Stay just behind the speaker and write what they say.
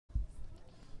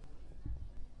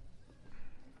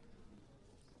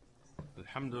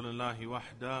الحمد لله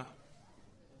وحده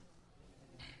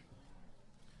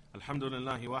الحمد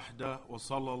لله وحده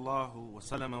وصلى الله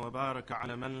وسلم وبارك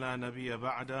على من لا نبي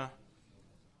بعده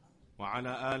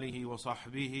وعلى آله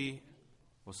وصحبه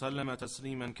وسلم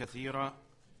تسليما كثيرا.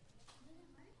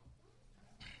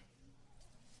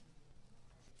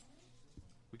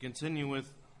 We continue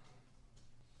with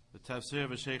the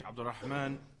tafsir of Shaykh Abdul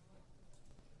Rahman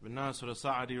bin Nasir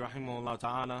al-Sa'adi rahimahullah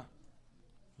ta'ala,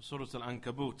 Surah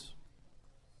Al-Ankabut.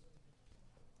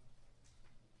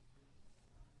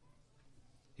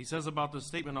 He says about the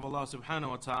statement of Allah subhanahu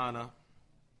wa ta'ala,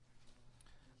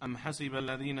 أَمْ حَسِبَ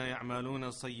الَّذِينَ يَعْمَلُونَ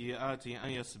السَّيِّئَاتِ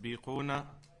أَنْ يَسْبِقُونَ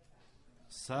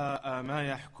سَاءَ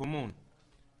مَا يَحْكُمُونَ.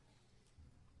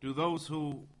 Do those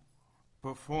who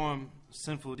perform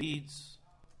sinful deeds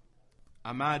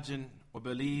imagine or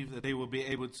believe that they will be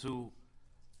able to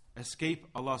escape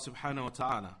Allah subhanahu wa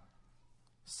ta'ala?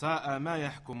 سَاءَ مَا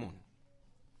يَحْكُمُونَ.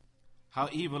 How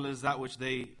evil is that which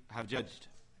they have judged.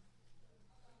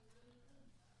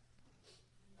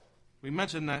 We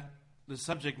mentioned that the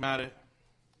subject matter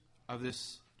of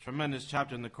this tremendous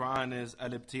chapter in the Quran is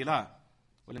al-ibtila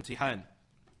wal-imtihan,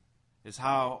 is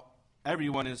how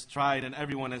everyone is tried and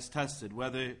everyone is tested,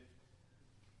 whether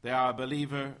they are a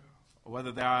believer or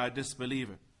whether they are a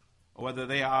disbeliever, or whether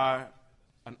they are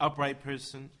an upright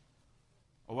person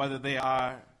or whether they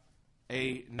are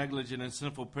a negligent and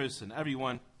sinful person.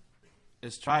 Everyone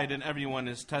is tried and everyone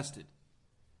is tested.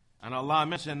 And Allah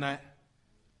mentioned that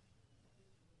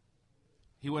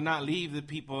He will not leave the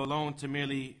people alone to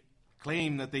merely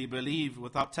claim that they believe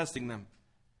without testing them,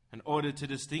 in order to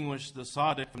distinguish the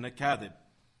sadiq from the kadhib,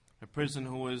 a person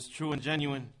who is true and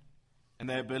genuine in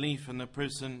their belief and the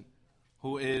person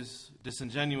who is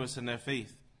disingenuous in their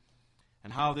faith,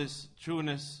 and how this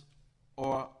trueness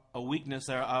or a weakness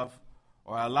thereof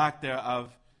or a lack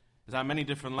thereof is at many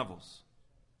different levels.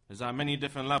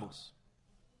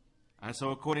 And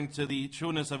so according to the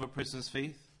trueness of a person's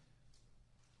faith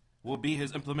will be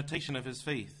his implementation of his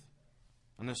faith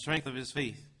and the strength of his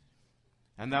faith,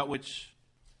 and that which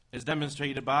is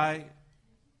demonstrated by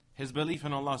his belief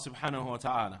in Allah subhanahu wa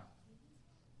ta'ala.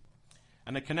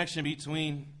 And the connection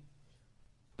between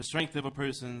the strength of a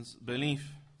person's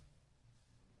belief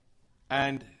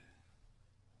and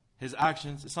his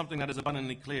actions is something that is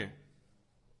abundantly clear.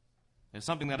 The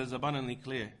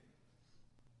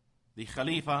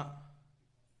Khalifa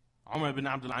Umar bin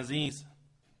Abdul Aziz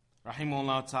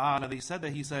rahimahullah ta'ala, they said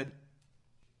that he said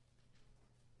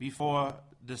before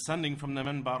descending from the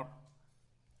minbar,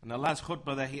 and the last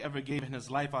khutbah that he ever gave in his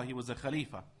life while he was a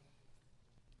Khalifa,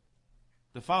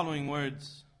 the following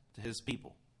words to his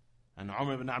people. And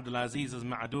Umar bin Abdul Aziz is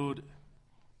ma'adud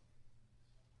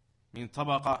min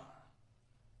tabaqa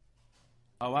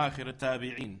awakhir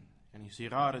al-tabi'in, and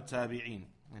sigar al-tabi'in,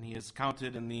 and he is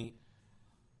counted in the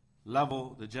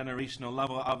level, the generational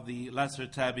level of the lesser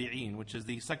tabi'in, which is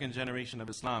the second generation of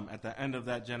Islam, at the end of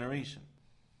that generation.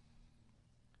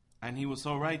 And he was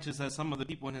so righteous that some of the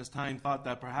people in his time thought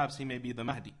that perhaps he may be the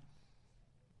Mahdi.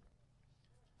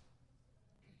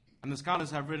 And the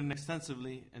scholars have written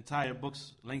extensively entire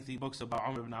books, lengthy books about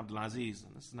Umar ibn Abdul Aziz,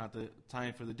 and this is not the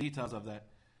time for the details of that.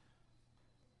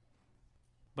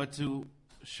 But to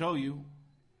show you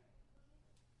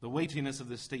the weightiness of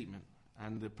this statement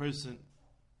and the person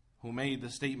who made the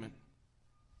statement,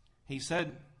 he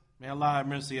said, may Allah have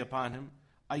mercy upon him,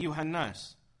 Ayyuhan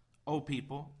nas, O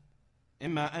people,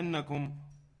 imma annakum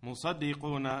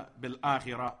musaddiquna bil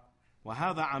akhirah wa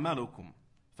hadha amalukum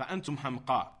fa antum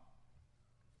hamqa,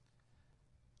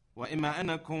 wa imma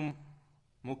annakum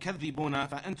mukadhibuna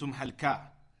fa antum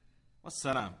halka,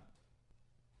 wassalam.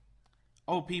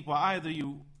 O people, either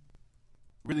you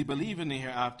really believe in the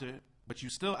hereafter, but you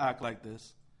still act like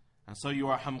this, and so you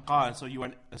are hamqa, and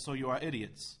so you are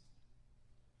idiots.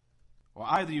 Or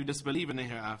either you disbelieve in the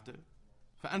hereafter,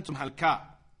 فَأَنْتُمْ halka,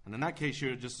 and in that case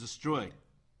you're just destroyed,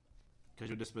 because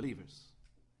you're disbelievers.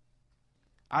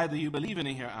 Either you believe in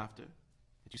the hereafter,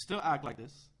 but you still act like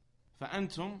this,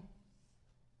 فَأَنْتُمْ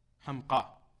hamqa.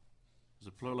 It's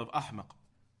a plural of ahmaq,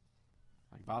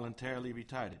 like voluntarily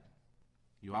retarded.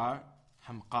 You are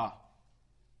hamqa.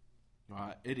 You are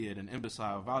an idiot and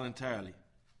imbecile voluntarily.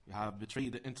 You have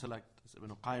betrayed the intellect. As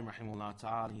Ibn Qayyim rahimahullah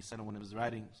ta'ala, he said in one of his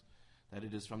writings that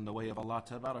it is from the way of Allah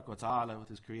tabarak wa ta'ala with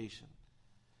his creation,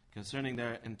 concerning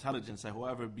their intelligence, that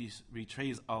whoever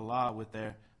betrays Allah with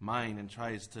their mind and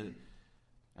tries to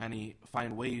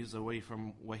find ways away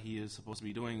from what he is supposed to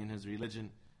be doing in his religion,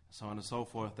 so on and so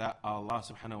forth, that Allah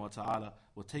subhanahu wa ta'ala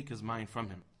will take his mind from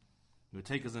him. He will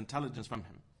take his intelligence from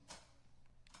him.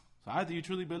 So either you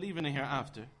truly believe in the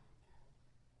hereafter,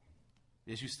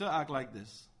 yes, you still act like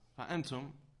this,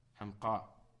 فَأَنْتُمْ hamqa.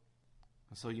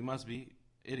 So you must be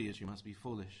idiots, you must be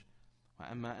foolish.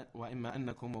 وَإِمَّا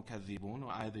أَنَّكُمْ مُكَذِّبُونَ,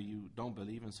 or either you don't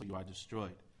believe and so you are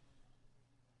destroyed.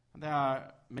 And there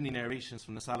are many narrations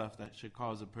from the Salaf that should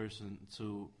cause a person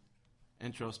to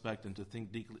introspect and to think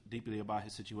deeply about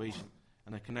his situation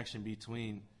and the connection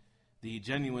between the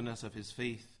genuineness of his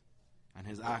faith and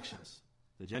his actions.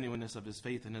 The genuineness of his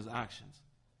faith and his actions.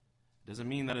 Doesn't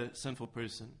mean that a sinful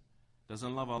person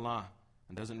doesn't love Allah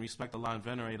and doesn't respect Allah and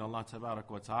venerate Allah Tabarak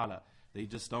wa Ta'ala. They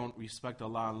just don't respect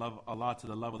Allah and love Allah to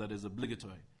the level that is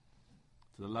obligatory,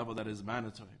 to the level that is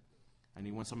mandatory.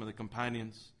 And when some of the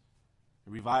companions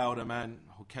reviled a man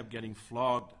who kept getting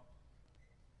flogged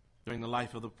during the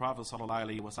life of the Prophet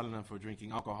ﷺ for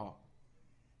drinking alcohol,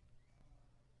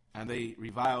 and they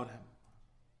reviled him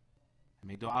and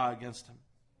made dua against him,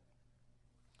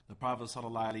 the Prophet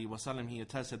ﷺ, he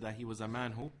attested that he was a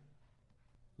man who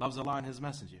loves Allah and His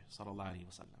Messenger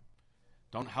ﷺ.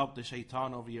 Don't help the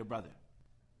shaitan over your brother.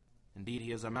 Indeed,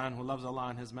 he is a man who loves Allah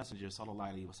and His Messenger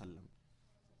ﷺ.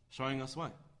 Showing us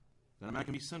what? That a man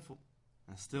can be sinful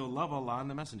and still love Allah and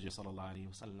the Messenger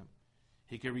ﷺ.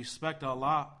 He can respect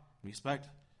Allah, respect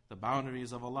the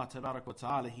boundaries of Allah Tabarak wa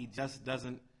Ta'ala. He just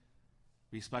doesn't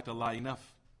respect Allah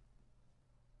enough.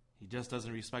 He just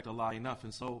doesn't respect Allah enough.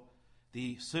 And so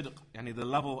the sidq, the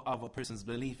level of a person's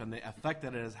belief and the effect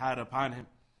that it has had upon him,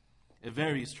 it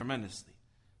varies tremendously.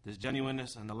 This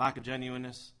genuineness and the lack of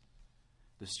genuineness,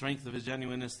 the strength of his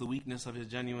genuineness, the weakness of his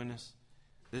genuineness,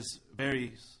 this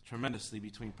varies tremendously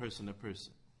between person to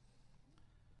person.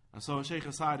 And so Shaykh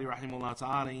Sa'di rahimahullah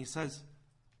ta'ala, he says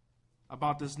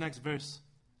about this next verse,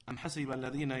 أَمْ حَسِبَ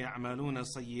الَّذِينَ يَعْمَلُونَ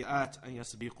السَّيِّئَاتِ أَنْ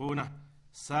يَسْبِقُونَ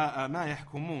سَاءَ مَا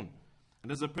يَحْكُمُونَ. And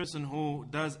there's a person who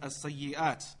does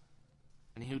as-sayyi'at,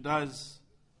 and who does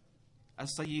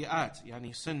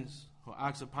as-sayyi'at, sins, who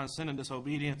acts upon sin and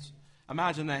disobedience.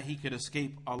 Imagine that he could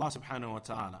escape Allah subhanahu wa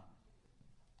ta'ala.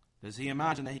 Does he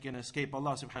imagine that he can escape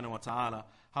Allah subhanahu wa ta'ala?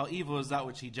 How evil is that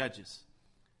which he judges?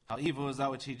 How evil is that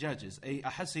which he judges? أي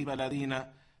أحسب الذين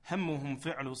همهم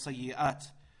فعل السيئات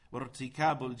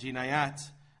وارتكاب الجنايات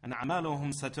أن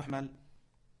أعمالهم ستحمل.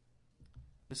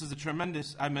 This is a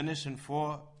tremendous admonition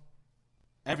for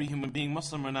every human being,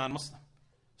 Muslim or non-Muslim.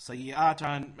 Sayyi'at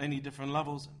are on many different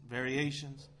levels,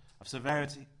 variations of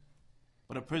severity.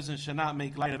 But a person should not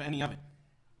make light of any of it,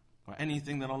 or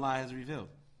anything that Allah has revealed.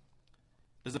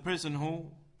 There's a person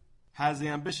who has the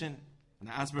ambition and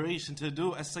the aspiration to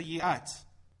do as-sayyi'at,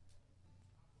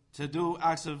 to do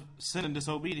acts of sin and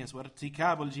disobedience, وَارْتِكَابُ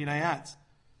الْجِنَايَاتِ,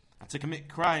 and to commit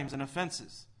crimes and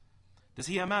offenses. Does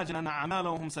he imagine أَنَّ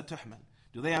أَعْمَالُهُمْ سَتُحْمَلْ?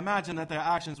 Do they imagine that their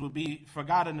actions will be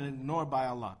forgotten and ignored by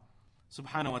Allah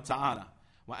subhanahu wa ta'ala?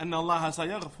 وَأَنَّ اللَّهَ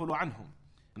سَيَغْفُلُ عَنْهُمْ,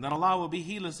 and that Allah will be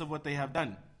heedless of what they have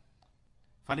done.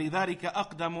 فَلِذَلِكَ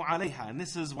أَقْدَمُ عَلَيْهَا, and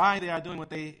this is why they are doing what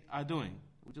they are doing.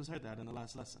 We just heard that in the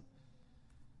last lesson.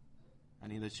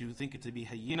 That you think it to be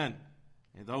hayyinan,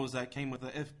 and those that came with the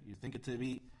ifk, you think it to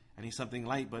be something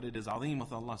light, but it is azim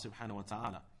with Allah subhanahu wa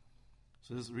ta'ala.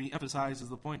 So this re-emphasizes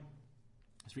the point.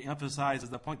 This re-emphasizes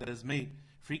the point that is made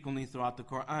frequently throughout the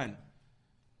Quran.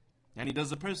 Does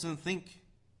the person think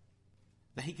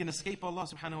that he can escape Allah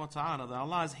subhanahu wa ta'ala, that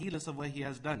Allah is heedless of what he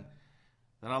has done,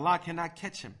 that Allah cannot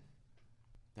catch him,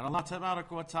 that Allah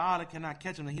Tabarak wa Ta'ala cannot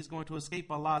catch him, that he's going to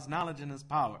escape Allah's knowledge and His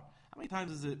power? How many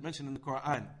times is it mentioned in the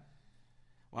Quran?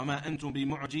 وَمَا أَنْتُمْ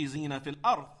بِمُعْجِزِينَ فِي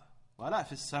الْأَرْضِ وَلَا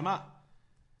فِي السَّمَاءِ.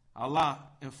 Allah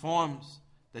informs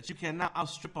that you cannot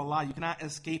outstrip Allah, you cannot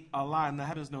escape Allah in the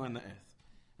heavens nor in the earth.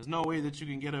 There's no way that you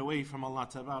can get away from Allah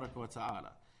Tabarak wa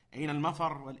Ta'ala. أَيْنَ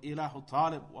الْمَفَرْ وَالْإِلَهُ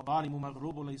طَالِبْ وَظَالِمُ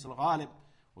مَغْرُوبُ لَيْسَ الْغَالِبْ.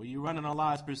 Where you run and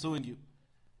Allah is pursuing you,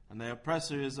 and the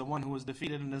oppressor is the one who is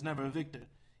defeated and is never a victor.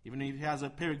 Even if he has a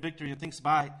pyrrhic victory and thinks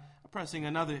by oppressing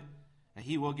another, and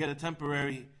he will get a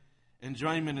temporary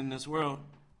enjoyment in this world,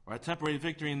 or a temporary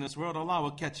victory in this world, Allah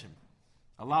will catch him.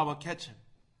 Allah will catch him.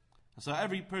 And so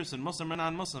every person, Muslim or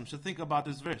non-Muslim, should think about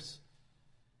this verse.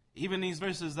 Even these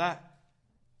verses that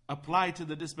apply to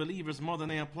the disbelievers more than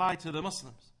they apply to the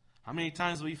Muslims. How many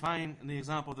times do we find in the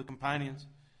example of the companions,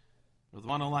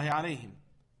 Ridwanullahi alayhim,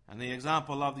 and the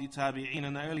example of the tabi'een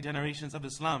and the early generations of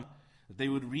Islam, that they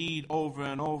would read over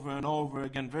and over and over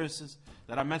again verses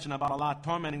that are mentioned about Allah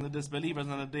tormenting the disbelievers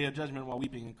on the Day of Judgment while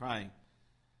weeping and crying.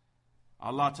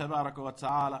 Allah Tabaraka wa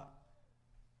Ta'ala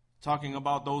talking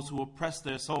about those who oppress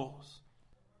their souls.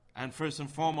 And first and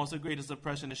foremost, the greatest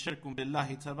oppression is shirkun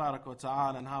billahi Tabaraka wa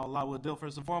Ta'ala, and how Allah will deal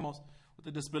first and foremost with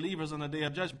the disbelievers on the Day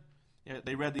of Judgment. Yet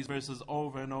they read these verses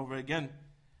over and over again,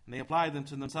 and they applied them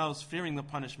to themselves, fearing the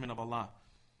punishment of Allah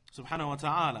subhanahu wa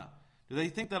ta'ala. Do they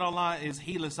think that Allah is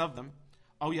heedless of them?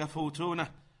 أَوْ يَفُوتُونَ,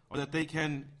 or that they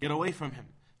can get away from Him?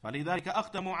 فَلِذَلِكَ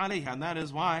أَقْدَمُوا عَلَيْهَا, and that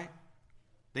is why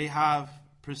they have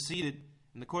proceeded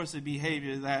in the course of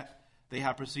behavior that they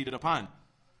have proceeded upon.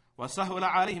 وَسَهُلَ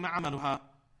عَلَيْهِمْ عَمَلُهَا,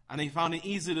 and they found it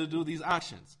easy to do these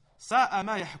actions. سَاءَ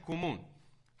مَا يَحْكُمُونَ,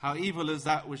 how evil is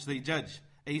that which they judge.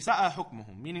 أي سَاءَ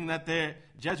حُكْمُهُم, meaning that their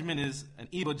judgment is an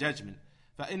evil judgment.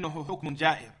 فَإِنَّهُ حُكْمٌ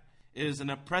جَائِرٌ, it is an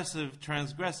oppressive,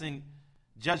 transgressing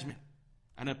judgment,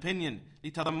 an opinion.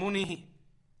 لِتَضَمُّنِهِ,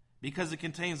 because it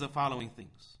contains the following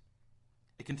things.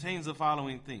 It contains the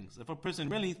following things. If a person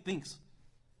really thinks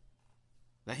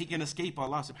that he can escape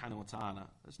Allah subhanahu wa ta'ala,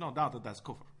 there's no doubt that that's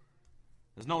kufr.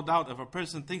 There's no doubt if a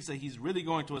person thinks that he's really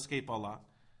going to escape Allah,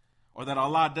 or that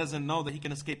Allah doesn't know that he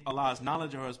can escape Allah's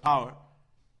knowledge or His power,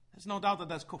 there's no doubt that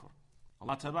that's kufr.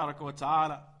 Allah tabaraka wa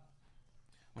ta'ala,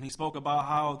 when He spoke about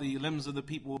how the limbs of the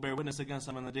people will bear witness against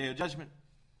them on the Day of Judgment,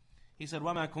 He said,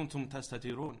 وَمَا كُنْتُمْ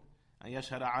تَسْتَتِرُونَ أَن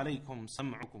يَشْهَدَ عَلَيْكُمْ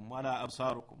سَمْعُكُمْ وَلَا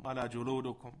أَبْصَارُكُمْ وَلَا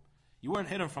جُلُودُكُمْ. You weren't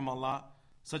hidden from Allah,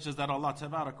 such as that Allah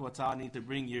tabaraka wa ta'ala need to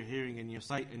bring your hearing and your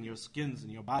sight and your skins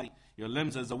and your body, your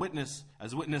limbs as a witness,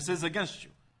 as witnesses against you.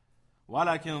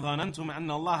 وَلَكِنْ ظَنَنْتُمْ أَنَّ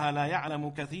اللَّهَ لَا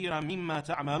يَعْلَمُ كَثِيرًا مِمَّا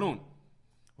تَعْمَلُونَ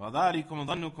وَذَلِكُمْ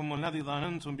ظَنُّكُمُ الَّذِي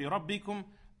ظَنَنْتُمْ بِرَبِّكُمْ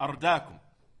أَرْدَاكُمْ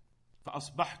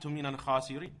فَأَصْبَحْتُمْ مِنَ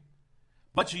الْخَاسِرِينَ.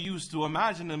 But you used to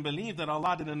imagine and believe that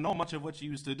Allah didn't know much of what you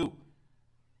used to do.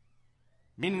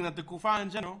 Meaning that the kuffar in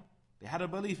general, they had a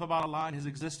belief about Allah and His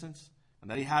existence, and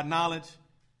that He had knowledge,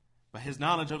 but His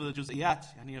knowledge of the juz'iyat,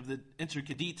 and of the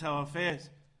intricate detail of affairs,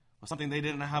 was something they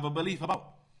didn't have a belief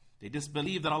about. They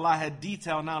disbelieved that Allah had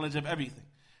detailed knowledge of everything.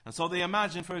 And so they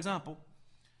imagined, for example,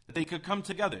 that they could come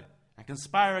together and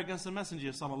conspire against the Messenger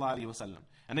sallallahu alaihi wasallam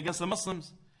and against the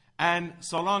Muslims, and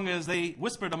so long as they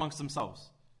whispered amongst themselves,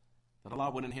 that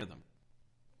Allah wouldn't hear them.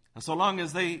 And so long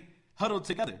as they huddled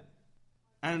together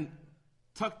and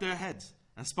tucked their heads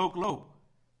and spoke low,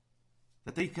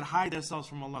 that they could hide themselves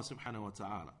from Allah subhanahu wa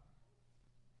ta'ala.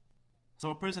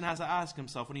 So a person has to ask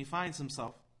himself, when he finds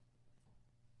himself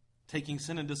taking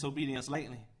sin and disobedience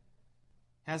lightly,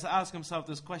 he has to ask himself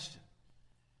this question.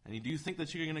 And do you think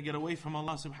that you're going to get away from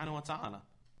Allah subhanahu wa ta'ala?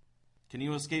 Can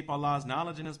you escape Allah's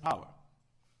knowledge and His power?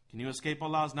 Can you escape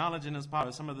Allah's knowledge and His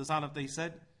power? Some of the Salaf, they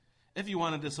said, if you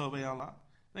want to disobey Allah,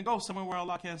 then go somewhere where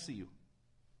Allah can't see you.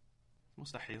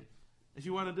 Mustahil. If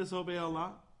you want to disobey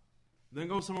Allah, then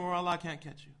go somewhere where Allah can't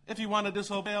catch you. If you want to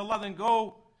disobey Allah, then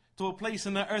go to a place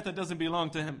in the earth that doesn't belong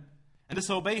to Him, and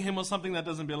disobey Him with something that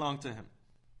doesn't belong to Him.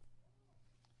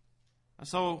 And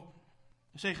so,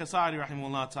 Shaykh Sa'di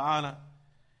rahimahullah ta'ala,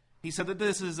 he said that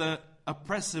this is an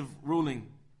oppressive ruling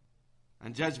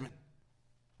and judgment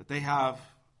that they have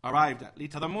arrived at.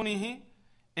 لِتَضَمُّنِهِ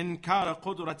إِنْكَارَ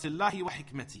قُدْرَةِ اللَّهِ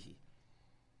وَحِكْمَتِهِ,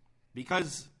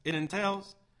 because it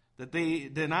entails that they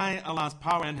deny Allah's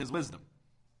power and His wisdom.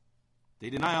 They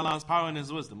deny Allah's power and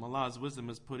His wisdom. Allah's wisdom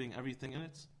is putting everything in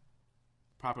its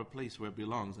proper place where it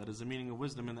belongs. That is the meaning of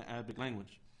wisdom in the Arabic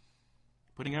language.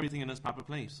 Putting everything in its proper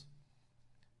place.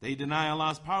 They deny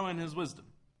Allah's power and His wisdom,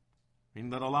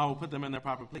 meaning that Allah will put them in their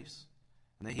proper place,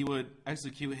 and that He would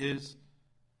execute His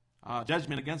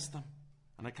judgment against them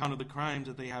on account of the crimes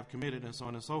that they have committed, and so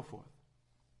on and so forth.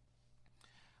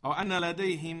 أو أن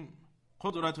لديهم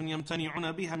قدرة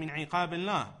يمتنعون بها من عقاب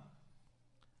الله.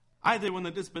 Either when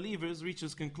the disbelievers reach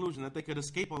this conclusion that they could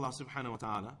escape Allah subhanahu wa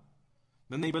ta'ala,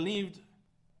 then they believed,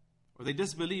 or they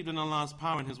disbelieved in Allah's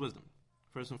power and His wisdom.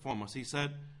 First and foremost, He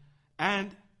said,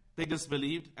 and they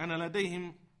disbelieved, and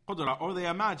لديهم قدرة, or they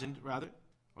imagined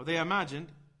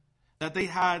that they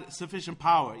had sufficient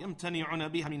power, يمتنعون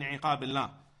بها من عقاب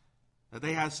الله, that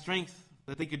they had strength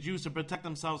that they could use to protect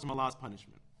themselves from Allah's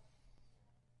punishment.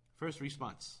 First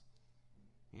response,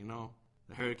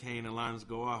 the hurricane alarms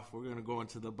go off, we're going to go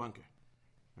into the bunker,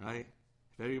 right?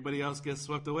 If everybody else gets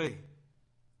swept away,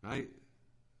 right?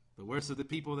 The worst of the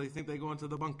people, they think they go into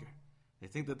the bunker. They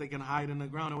think that they can hide in the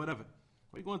ground or whatever.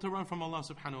 We're going to run from Allah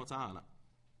subhanahu wa ta'ala.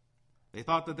 They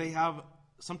thought that they have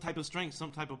some type of strength,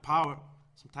 some type of power,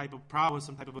 some type of prowess,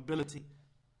 some type of ability,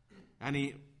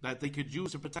 and that they could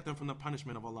use to protect them from the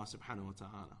punishment of Allah subhanahu wa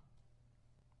ta'ala.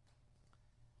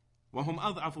 وَهُمْ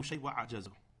أَضْعَفُ شَيْءٍ وَأَعْجَزُ.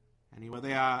 And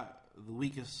they are the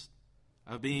weakest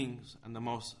of beings and the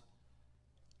most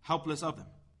helpless of them.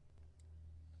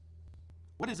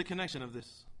 What is the connection of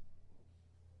this?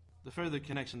 The further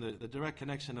connection, the direct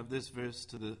connection of this verse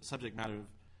to the subject matter of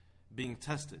being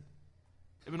tested.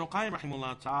 Ibn Qayyim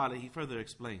rahimahullah ta'ala, he further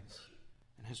explains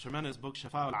in his tremendous book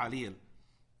Shafa al-Alil.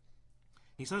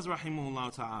 He says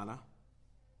rahimahullah ta'ala,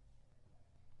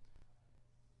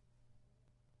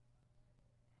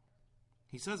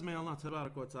 he says, may Allah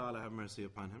tabarak wa ta'ala have mercy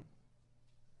upon him.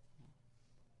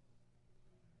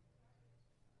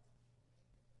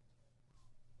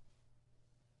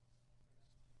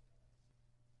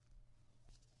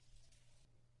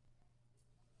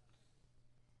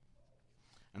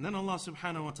 And then Allah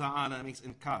subhanahu wa ta'ala makes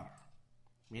inkar,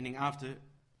 meaning after,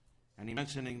 and he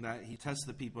mentioning that he tests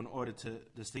the people in order to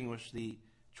distinguish the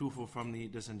truthful from the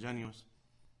disingenuous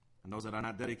and those that are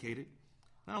not dedicated.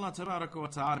 Now Allah tabaraka wa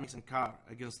ta'ala makes inkar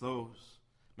against those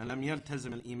من لم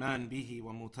يلتزم الإيمان به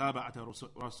ومتابعة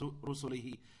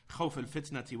رسله خوف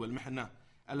الفتنة والمحنة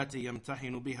التي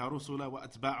يمتحن بها رسله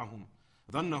وأتباعهم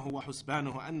ظنه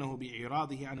وحسبانه أنه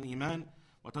بإعراضه عن الإيمان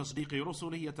وتصديق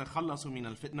رسله يتخلص من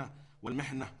الفتنة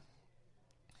والمحنة.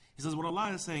 He says what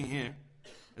Allah is saying here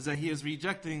is that He is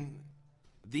rejecting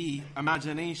the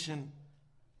imagination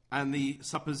and the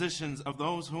suppositions of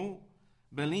those who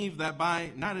believe that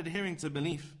by not adhering to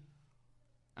belief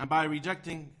and by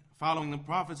rejecting following the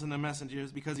prophets and the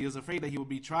messengers because he is afraid that he will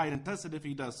be tried and tested if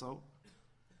he does so,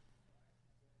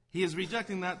 he is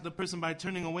rejecting that the person by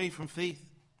turning away from faith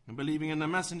and believing in the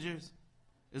messengers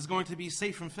is going to be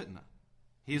safe from fitna.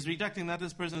 He is rejecting that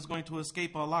this person is going to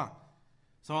escape Allah.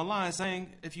 So Allah is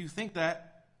saying, if you think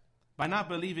that by not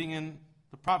believing in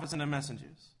the prophets and the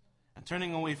messengers and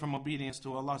turning away from obedience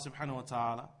to Allah subhanahu wa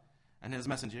ta'ala and His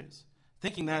messengers,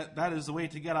 thinking that that is the way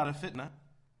to get out of fitna,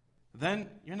 then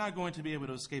you're not going to be able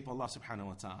to escape Allah subhanahu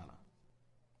wa ta'ala.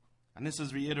 And this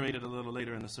is reiterated a little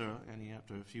later in the surah, and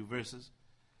after a few verses.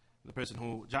 The person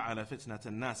who جَعَلَ فِتْنَةَ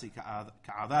النَّاسِ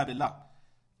كَعَذَابِ اللَّهِ,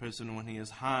 person when he is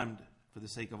harmed for the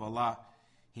sake of Allah,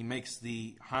 he makes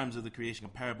the harms of the creation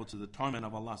comparable to the torment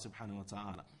of Allah subhanahu wa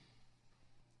ta'ala.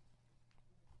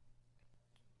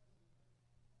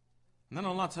 And then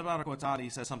Allah tabarak wa ta'ala, He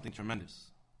says something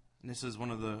tremendous. And this is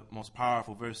one of the most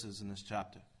powerful verses in this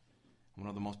chapter. One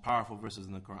of the most powerful verses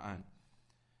in the Quran.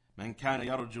 مَنْ كَانَ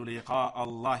يَرْجُو لِقَاءَ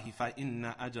اللَّهِ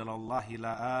فَإِنَّ أَجَلَ اللَّهِ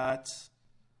لَآتٍ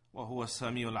وَهُوَ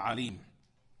السَّمِيعُ الْعَلِيمُ.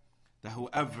 That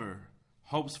whoever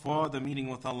hopes for the meeting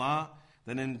with Allah,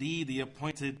 then indeed the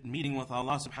appointed meeting with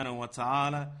Allah subhanahu wa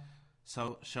ta'ala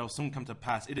shall soon come to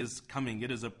pass. It is coming,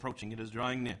 it is approaching, it is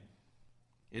drawing near.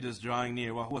 It is drawing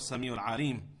near. وَهُوَ السَّمِيعُ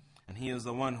الْعَلِيمُ. And He is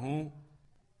the one who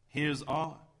hears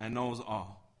all and knows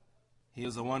all. He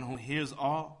is the one who hears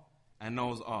all and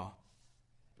knows all.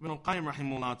 Ibn al-Qayyim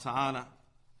rahimahullah ta'ala,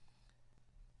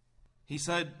 he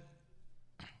said,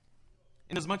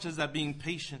 inasmuch as that being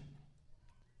patient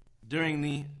during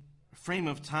the frame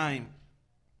of time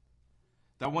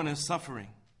that one is suffering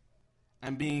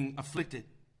and being afflicted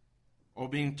or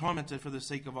being tormented for the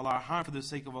sake of Allah, harm for the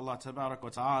sake of Allah tabarak wa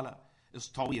ta'ala, is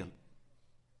tawil.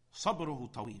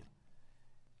 Sabruhu tawil.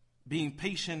 Being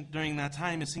patient during that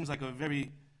time, it seems like a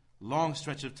very long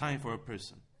stretch of time for a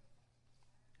person.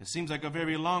 It seems like a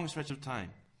very long stretch of time.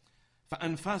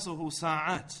 فَأَنْفَاسُهُ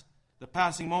سَاعَاتٍ. The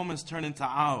passing moments turn into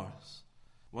hours.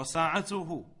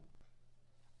 وَسَاعَتُهُ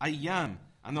أَيَّامٍ.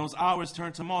 And those hours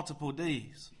turn to multiple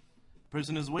days. The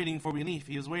person is waiting for relief.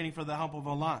 He is waiting for the help of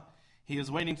Allah. He is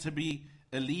waiting to be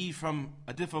relieved from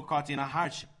a difficulty and a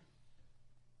hardship.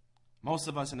 Most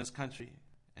of us in this country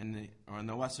or in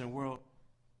the Western world,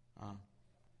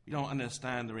 we don't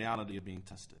understand the reality of being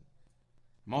tested.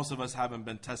 Most of us haven't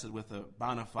been tested with a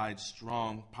bona fide,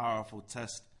 strong, powerful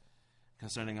test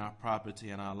concerning our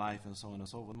property and our life and so on and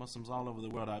so forth. Muslims all over the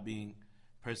world are being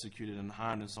persecuted and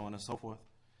harmed and so on and so forth.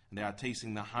 And they are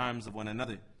tasting the harms of one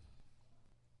another.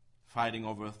 Fighting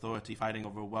over authority, fighting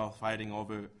over wealth, fighting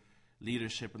over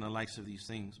leadership and the likes of these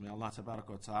things. May Allah tabarak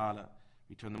wa ta'ala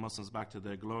return the Muslims back to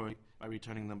their glory by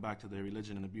returning them back to their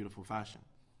religion in a beautiful fashion.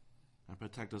 And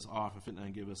protect us all from fitna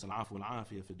and give us al-afu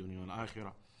al-afiyah fi dunya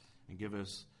wal-akhirah. And give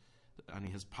us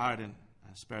His pardon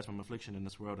and spare us from affliction in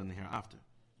this world and the hereafter.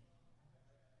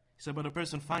 He said, but a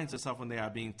person finds himself when they are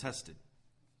being tested.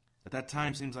 At that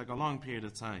time seems like a long period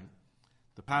of time.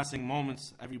 The passing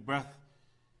moments, every breath,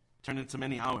 turn into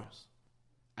many hours.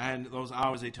 And those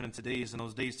hours, they turn into days, and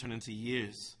those days turn into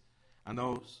years. And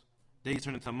those days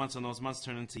turn into months, and those months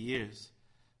turn into years.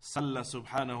 Salla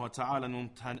subhanahu wa ta'ala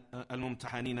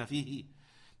al-mumtahanina fihi.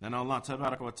 Then Allah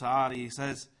tabarak wa ta'ala, He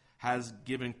says, has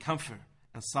given comfort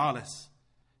and solace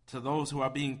to those who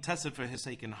are being tested for His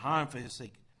sake and harmed for His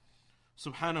sake.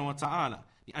 Subhanahu wa ta'ala,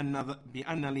 بِأَنَّ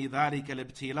لِذَلِكَ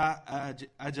الْإِبْتِلَاءَ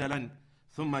أَجَلًا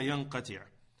ثُمَّ يَنْقَطِعُ.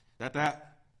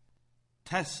 That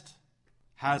test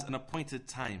has an appointed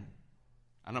time,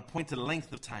 an appointed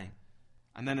length of time,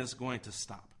 and then it's going to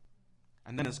stop.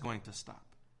 And then it's going to stop.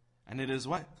 And it is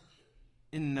what?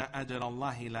 إِنَّ أَجَلَ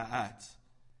اللَّهِ لَآتٍ.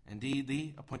 Indeed,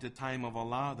 the appointed time of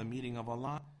Allah, the meeting of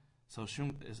Allah,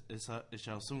 it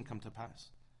shall soon come to pass.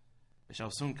 It shall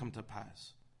soon come to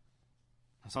pass.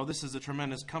 So this is a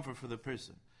tremendous comfort for the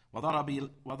person. وَضَرَبَ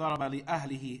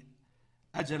لِأَهْلِهِ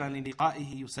أَجَلًا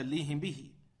لِلِقَائِهِ يُسَلِّيهِمْ بِهِ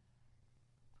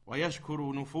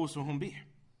وَيَشْكُرُ نُفُوسُهُمْ بِهِ.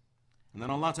 And then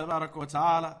Allah tabarak wa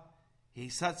ta'ala, He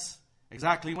sets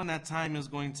exactly when that time is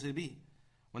going to be.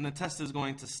 when the test is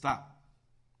going to stop.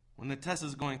 When the test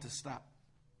is going to stop.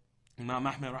 Imam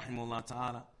Ahmed rahimahullah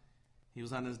ta'ala, he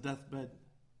was on his deathbed.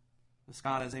 The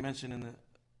scholars, they mentioned in the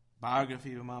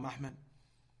biography of Imam Ahmed,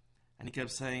 and he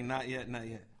kept saying, not yet, not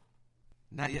yet.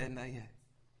 Not yet, not yet.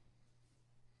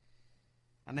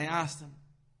 And they asked him,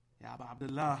 Ya Abu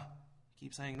Abdullah,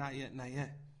 keep saying not yet, not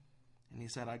yet. And he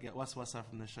said, I get waswasa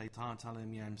from the shaitan telling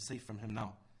me I'm safe from him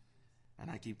now. And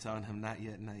I keep telling him, not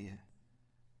yet, not yet.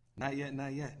 Not yet,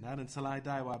 not yet. Not until I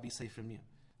die will I be safe from you.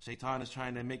 Shaitan is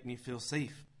trying to make me feel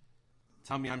safe.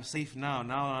 Tell me I'm safe now.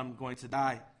 Now I'm going to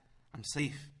die. I'm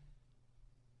safe.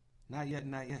 Not yet,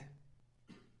 not yet.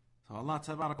 So Allah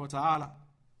tabarak wa ta'ala,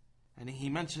 and He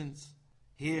mentions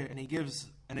here, and He gives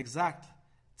an exact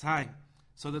time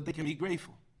so that they can be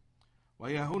grateful.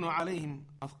 وَيَهُونُ عَلَيْهِمْ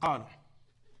أَثْقَالًا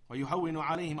وَيُهَوِّنُ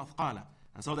عَلَيْهِمْ أَثْقَالًا.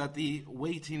 And so that the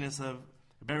weightiness of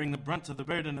bearing the brunt of the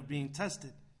burden of being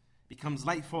tested becomes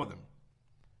light for them.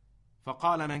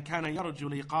 فَقَالَ مَنْ كَانَ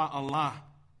يَرْجُ لِقَاءَ اللَّهِ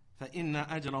فَإِنَّ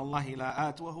أَجْرَ اللَّهِ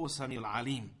لَآتٍ وَهُوَ السَّمِيعُ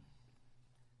الْعَلِيمُ.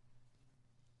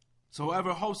 So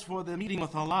whoever hopes for the meeting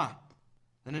with Allah,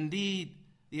 then indeed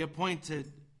the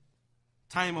appointed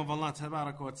time of Allah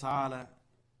tabaraka wa ta'ala,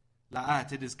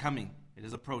 la'at, it is coming, it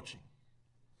is approaching.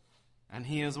 And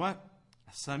He is what?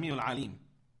 As-Sami'ul Alim.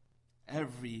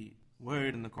 Every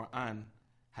word in the Quran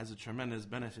has a tremendous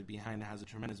benefit behind it, has a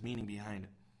tremendous meaning behind it.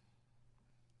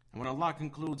 And when Allah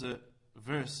concludes a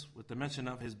verse with the mention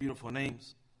of His beautiful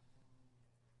names,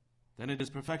 then it is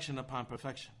perfection upon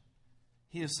perfection.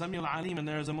 He is Sami'ul Alim, and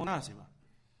there is a munasiba.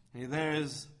 There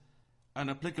is an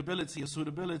applicability, a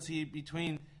suitability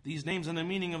between these names and the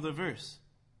meaning of the verse.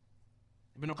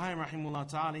 Ibn Qayyim rahimahullah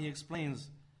ta'ala, he explains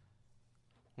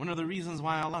one of the reasons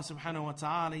why Allah subhanahu wa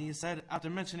ta'ala, He said, after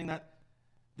mentioning that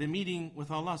the meeting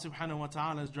with Allah subhanahu wa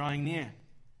ta'ala is drawing near,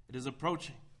 it is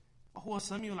approaching. وَهُوَ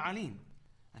السَّمِيعُ الْعَلِيمُ.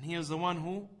 And He is the one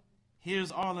who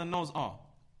hears all and knows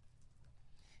all.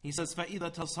 He says,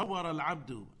 فَإِذَا تَصَوَّرَ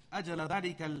الْعَبْدُ أَجَلَ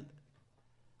ذَلِكَ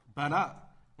الْبَلَاءِ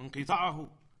انْقِطَعَهُ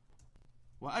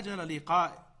وأجل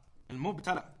لقاء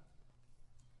المبتلى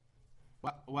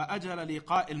وأجل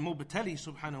لقاء المبتلي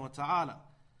سبحانه وتعالى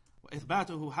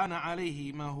وإثباته هان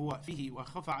عليه ما هو فيه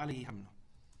وخف عليه حمله.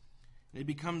 It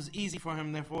becomes easy for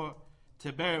him, therefore,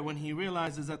 to bear when he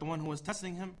realizes that the one who is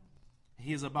testing him,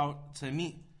 he is about to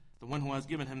meet the one who has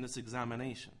given him this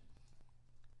examination.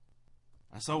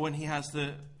 And so when he has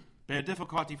to bear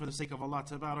difficulty for the sake of Allah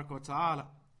tabarak wa ta'ala,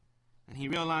 and he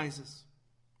realizes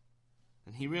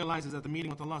that the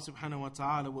meeting with Allah subhanahu wa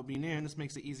ta'ala will be near, and this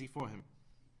makes it easy for him.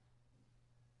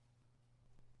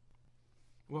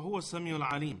 وَهُوَ السَّمِيعُ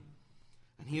الْعَلِيمُ.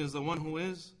 And He is the one who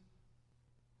is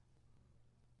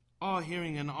all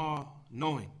hearing and all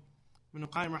knowing. Ibn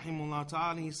Qayyim rahimahullah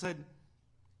ta'ala, he said,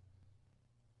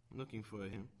 I'm looking for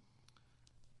him.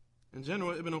 In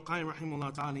general, Ibn Qayyim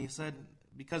rahimahullah ta'ala, he said,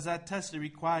 because that test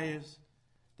requires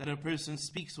that a person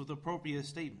speaks with appropriate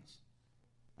statements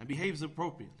and behaves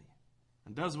appropriately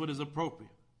and does what is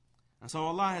appropriate. And so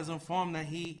Allah has informed that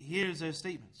He hears their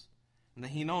statements and that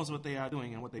He knows what they are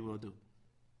doing and what they will do.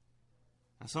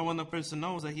 And so when the person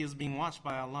knows that he is being watched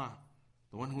by Allah,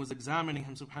 the one who is examining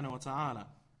him subhanahu wa ta'ala,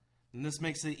 then this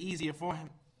makes it easier for him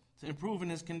to improve in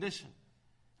his condition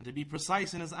and to be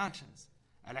precise in his actions.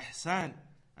 Al-ihsan,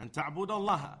 an ta'bud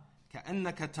Allah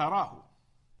ka'annaka tarahu.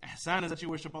 Ihsan is that you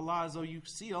worship Allah as though you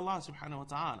see Allah subhanahu wa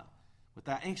ta'ala, with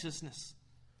that anxiousness,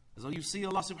 as though you see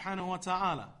Allah subhanahu wa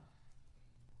ta'ala.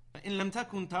 فَإِن لَمْ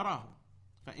تَكُنْ تَرَاهُ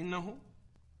فَإِنَّهُ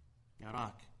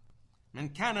يَرَاكَ.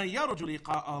 مَنْ كَانَ يَرْجُ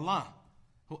لِقَاءَ اللَّهِ.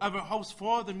 Whoever hopes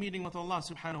for the meeting with Allah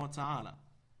subhanahu wa ta'ala,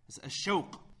 it's a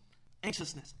shawq,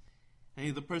 anxiousness.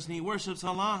 And the person, he worships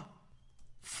Allah,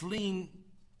 fleeing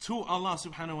to Allah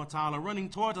subhanahu wa ta'ala, running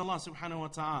towards Allah subhanahu wa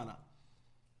ta'ala,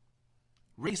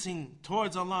 racing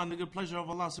towards Allah and the good pleasure of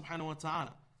Allah subhanahu wa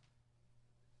ta'ala.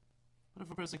 What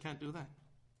if a person can't do that?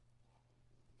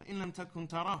 فَإِن لَمْ تَكُنْ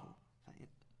تَرَاهُ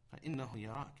فَإِنَّهُ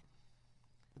يَرَاكَ.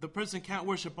 If the person can't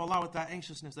worship Allah with that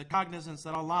anxiousness, the cognizance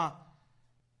that Allah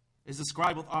is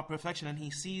described with all perfection, and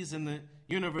he sees in the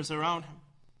universe around him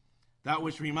that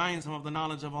which reminds him of the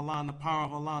knowledge of Allah and the power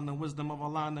of Allah and the wisdom of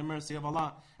Allah and the mercy of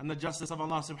Allah and the justice of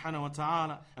Allah subhanahu wa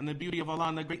ta'ala and the beauty of Allah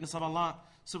and the greatness of Allah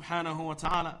subhanahu wa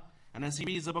ta'ala. And as he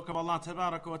reads the book of Allah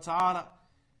tabaraka wa ta'ala,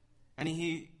 and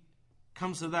he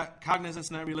comes to that cognizance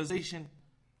and that realization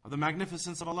of the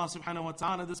magnificence of Allah subhanahu wa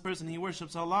ta'ala, this person, he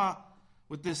worships Allah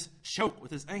with this shawq,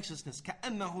 with this anxiousness.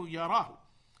 كَأَنَّهُ يَرَاهُ.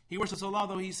 He worships Allah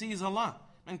though he sees Allah.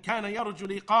 And كَانَ يَرْجُ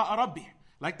لِقَاءَ رَبِّهِ.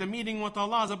 Like the meeting with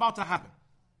Allah is about to happen.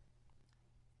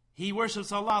 He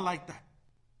worships Allah like that.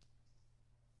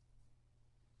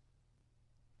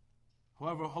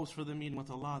 Whoever hopes for the meeting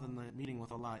with Allah, then the meeting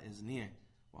with Allah is near.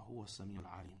 وَهُوَ السَّمِيعُ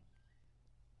الْعَلِيمُ.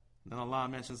 Then Allah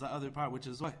mentions the other part, which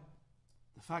is what?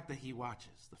 The fact that He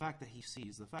watches, the fact that He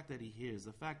sees, the fact that He hears,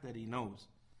 the fact that He knows.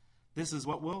 This is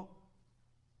what will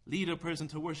lead a person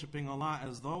to worshiping Allah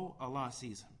as though Allah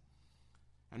sees him.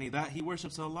 And that he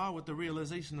worships Allah with the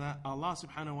realization that Allah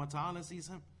subhanahu wa ta'ala sees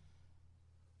him.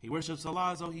 He worships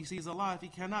Allah as though he sees Allah. If he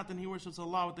cannot, then he worships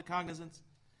Allah with the cognizance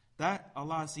that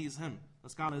Allah sees him. The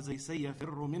scholars, they say,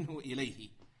 يَفِرُّ مِنْهُ إِلَيْهِ.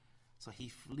 So he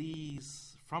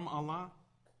flees from Allah.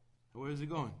 Where is he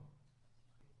going?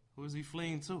 Who is he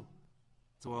fleeing to?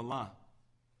 To Allah.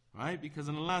 Right? Because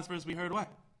in the last verse we heard what?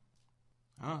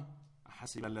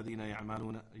 أَحَسِبَ الَّذِينَ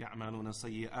يَعْمَلُونَ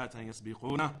السَّيِّئَاتَ أَن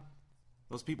يَسْبِقُونَ.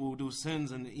 Those people who do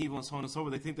sins and evil and so on and so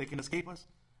forth, they think they can escape us.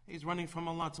 He's running from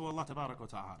Allah to Allah tabarak wa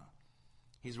ta'ala.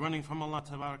 He's running from Allah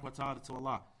tabarak wa ta'ala to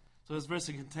Allah. So this verse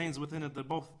contains within it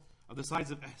both of the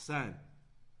sides of ihsan.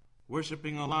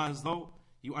 Worshipping Allah as though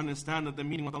you understand that the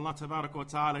meaning of Allah tabarak wa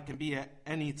ta'ala can be at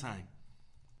any time.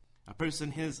 A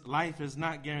person, his life is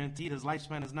not guaranteed, his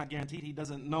lifespan is not guaranteed. He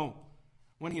doesn't know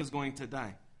when he is going to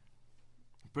die.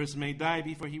 A person may die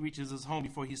before he reaches his home,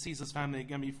 before he sees his family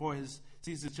again, before he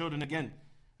sees his children again.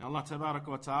 And Allah tabarak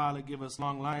wa ta'ala give us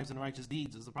long lives and righteous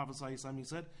deeds. As the Prophet ﷺ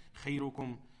said,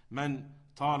 خَيْرُكُمْ مَنْ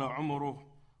طَالَ عُمُرُهُ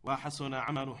وَحَسُنَ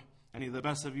عَمَلُهُ. And the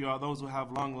best of you are those who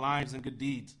have long lives and good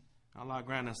deeds. Allah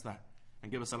grant us that.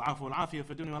 And give us al-afu wal-afiyah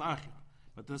for dunya wal-akhirah.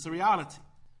 But this is a reality.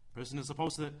 A person is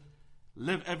supposed to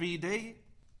live every day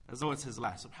as though it's his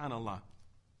last. SubhanAllah.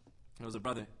 There was a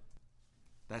brother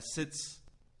that sits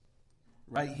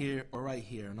right here or right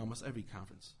here in almost every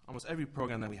conference, almost every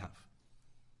program that we have.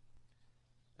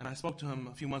 And I spoke to him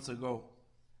a few months ago,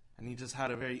 and he just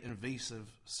had a very invasive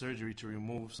surgery to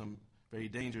remove some very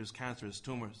dangerous cancerous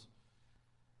tumors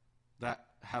that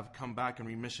have come back in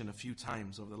remission a few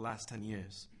times over the last 10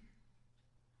 years.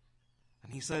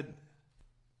 And he said,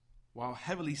 while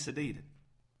heavily sedated,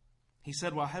 he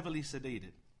said, Akhi,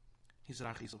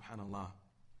 subhanallah.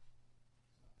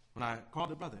 When I called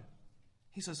the brother,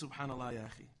 he said, subhanallah, ya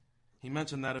akhi. He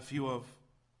mentioned that a few of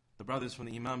the brothers from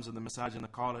the imams and the masajid and the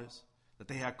callers, that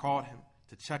they had called him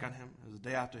to check on him. It was the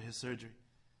day after his surgery.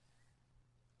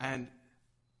 And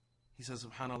he says,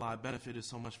 subhanallah, I benefited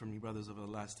so much from you brothers over the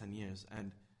last 10 years.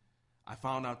 And I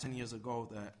found out 10 years ago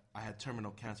that I had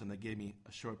terminal cancer, and they gave me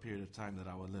a short period of time that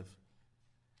I would live.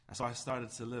 And so I started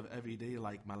to live every day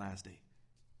like my last day.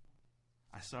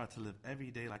 I started to live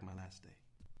every day like my last day.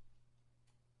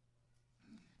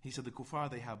 He said the kuffar,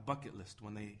 they have bucket list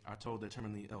when they are told they're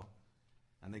terminally ill.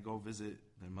 And they go visit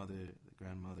their mother, their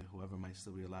grandmother, whoever might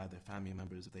still be alive, their family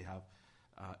members. If they have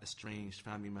estranged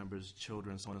family members,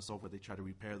 children, so on and so forth, they try to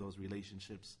repair those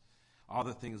relationships. All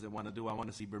the things they want to do. I want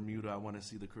to see Bermuda. I want to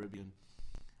see the Caribbean.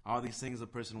 All these things a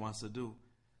person wants to do.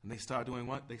 And they start doing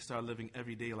what? They start living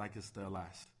every day like it's their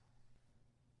last.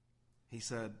 He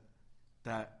said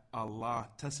that Allah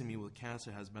testing me with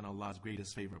cancer has been Allah's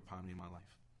greatest favor upon me in my life.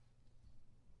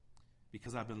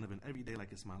 Because I've been living every day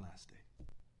like it's my last day.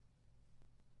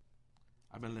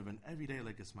 I've been living every day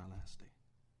like it's my last day.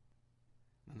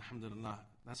 And alhamdulillah,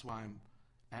 that's why I'm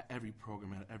at every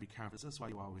program, at every conference. That's why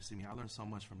you always see me. I learn so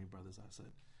much from you, brothers. I said,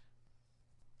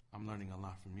 I'm learning a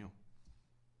lot from you.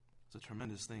 It's a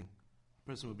tremendous thing. A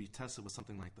person would be tested with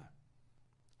something like that.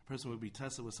 A person would be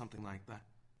tested with something like that.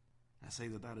 I say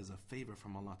that that is a favor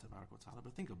from Allah Tabarak wa Ta'ala.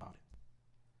 But think about it.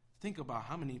 Think about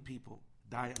how many people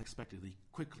die unexpectedly,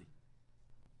 quickly.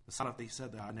 The Salaf, they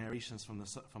said, there are narrations from the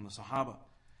Sahaba,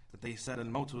 that they said,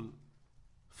 al-mawtul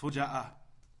fuja'a,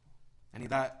 and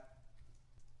that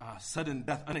sudden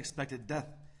death, unexpected death,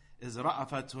 is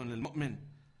ra'afatun lil-mu'min,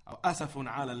 aw asafun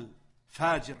ala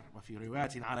al-fajir, wa fi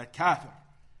riwayatin ala kafir.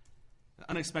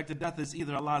 Unexpected death is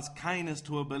either Allah's kindness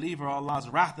to a believer or Allah's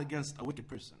wrath against a wicked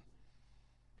person.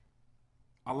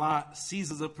 Allah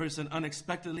seizes a person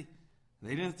unexpectedly.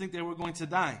 They didn't think they were going to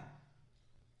die.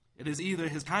 It is either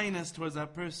His kindness towards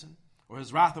that person or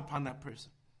His wrath upon that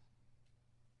person.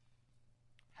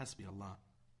 Has to be Allah.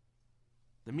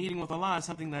 The meeting with Allah is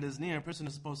something that is near. A person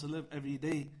is supposed to live every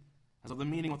day as of the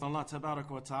meeting with Allah Tabarak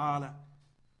wa Ta'ala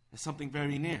is something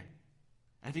very near.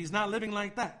 And if he's not living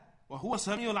like that, وَهُوَ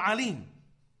السَّمِيعُ الْعَلِيمُ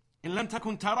إِن لَمْ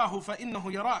تَكُنْ تَرَاهُ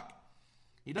فَإِنَّهُ يَرَاكَ.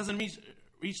 He doesn't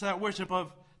reach that worship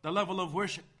of the level of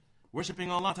worship, worshiping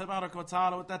Allah Tabarak wa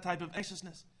Ta'ala with that type of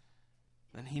anxiousness,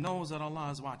 then he knows that Allah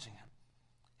is watching him.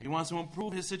 If he wants to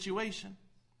improve his situation,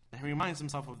 then he reminds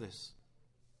himself of this.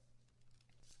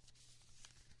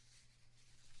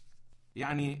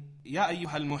 يعني يا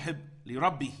أيها المحب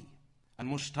لربه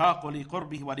المشتاق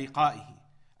لقربه ولقائه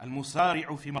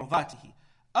المسارع في مرضاته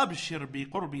أبشر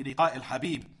بقرب لقاء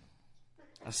الحبيب.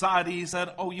 As-Sa'di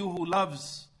said, "O you who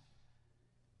loves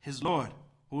his Lord,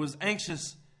 who is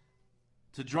anxious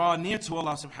to draw near to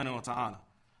Allah subhanahu wa ta'ala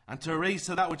and to raise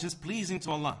to that which is pleasing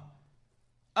to Allah.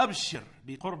 Abshir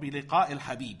biqurbi liqa'i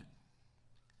al-habib.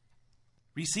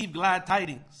 Receive glad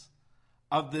tidings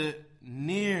of the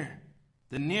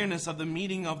nearness of the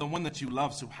meeting of the one that you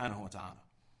love subhanahu wa ta'ala.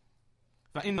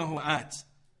 فَإِنَّهُ آتٍ,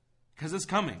 because it's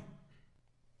coming.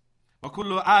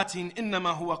 وَكُلُّ آتٍ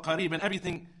إِنَّمَا هُوَ قَرِيبٌ, and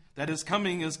everything that is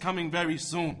coming very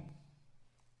soon.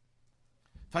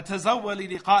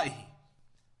 فَتَزَوَّلِ لِقَائِهِ,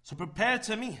 so prepare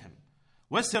to meet him.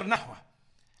 وَسِرْ نَحْوَهُ,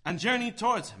 and journey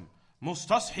towards him.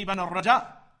 مُسْتَصْحِبًا الرَّجَاء,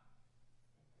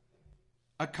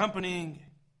 accompanying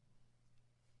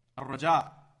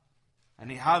الرَّجَاء,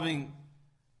 and having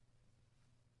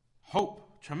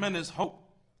hope, tremendous hope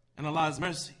in Allah's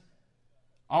mercy,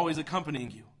 always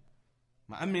accompanying you.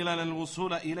 مَأَمِّلًا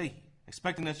الْوُصُولَ إِلَيْهِ,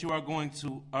 expecting that you are going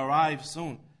to arrive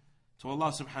soon to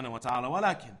Allah subhanahu wa ta'ala.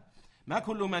 وَلَكِنْ مَا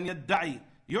كُلُّ مَنْ يَدَّعِي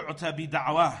يُعْتَى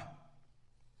بِدَعْوَاهِ.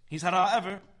 He said,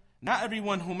 however, not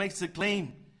everyone who makes a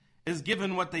claim is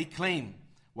given what they claim.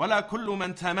 وَلَا كُلُّ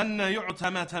مَنْ تَمَنَّى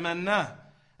يُعْتَى مَا تَمَنَّاهِ,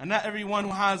 and not everyone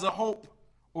who has a hope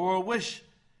or a wish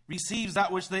receives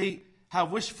that which they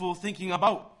have wishful thinking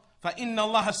about. فَإِنَّ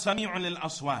اللَّهَ سَمِيعٌ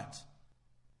لِلْأَصْوَاتِ,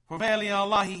 for verily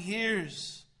Allah, He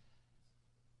hears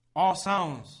all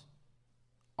sounds,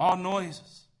 all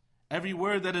noises, every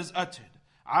word that is uttered.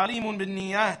 عَلِيمٌ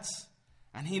بِالنِّيَّاتِ,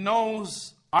 and He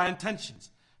knows our intentions.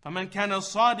 فَمَنْ كَانَ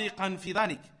صَادِقًا فِي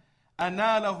ذَلِكَ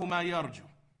أَنَالَهُ مَا يَرْجُو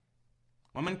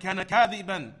وَمَنْ كَانَ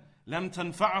كَاذِبًا لَمْ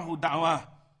تَنْفَعَهُ دَعْوَاهُ.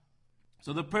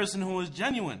 So the person who is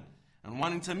genuine and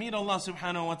wanting to meet Allah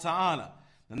subhanahu wa ta'ala,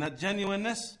 then that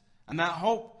genuineness and that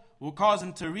hope will cause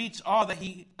him to reach all that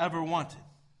he ever wanted.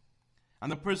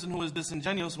 And the person who is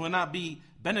disingenuous will not be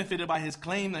benefited by his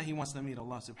claim that he wants to meet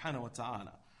Allah subhanahu wa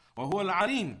ta'ala. وَهُوَ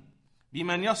الْعَلِيمُ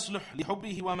بِمَنْ يَصْلُحْ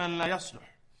لِحُبِّهِ وَمَنْ لَا يَصْلُحْ.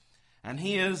 And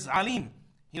He is alim,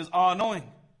 He is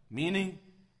all-knowing, meaning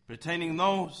pertaining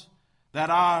those that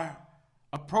are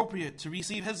appropriate to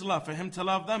receive His love, for Him to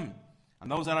love them,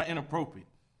 and those that are inappropriate.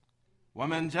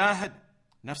 وَمَنْ جَاهَدْ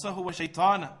نَفْسَهُ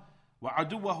وَشَيْطَانَ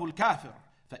وَعَدُوَّهُ الْكَافِرُ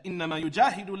فَإِنَّمَا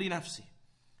يُجَاهِدُ لِنَفْسِهِ.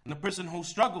 And the person who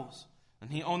struggles, and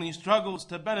he only struggles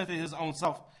to benefit his own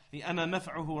self. لِأَنَّ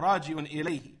نَفْعُهُ رَاجِعٌ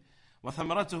إِلَيْهِ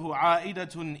وَثَمَرَتُهُ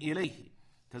عَائِدَةٌ إِلَيْهِ.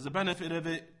 Because the benefit of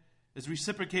it is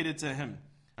reciprocated to him,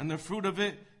 and the fruit of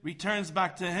it returns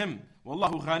back to him.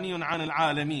 وَاللَّهُ غَنِيٌّ عَنِ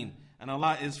الْعَالَمِينَ. And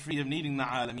Allah is free of needing the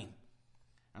alameen.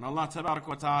 And Allah tabarak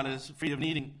wa ta'ala is free of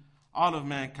needing all of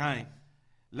mankind.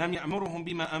 لَمْ يَأْمُرُهُمْ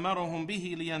بِمَا أَمَرُهُمْ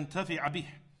بِهِ لِيَنْتَفِعَ بِهِ.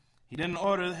 He didn't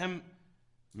order him,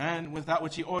 man, with that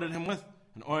which He ordered him with,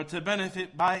 in order to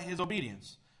benefit by his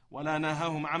obedience. وَلَا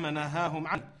نَهَاهُمْ عَمَّا نَهَاهُمْ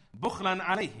عَنْهُ بُخْلًا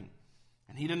عَلَيْهِمْ.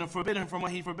 And He didn't forbid him from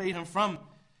what He forbade him from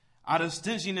out of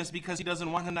stinginess, because He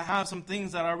doesn't want him to have some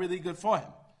things that are really good for him.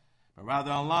 But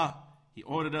rather Allah, He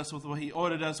ordered us with what He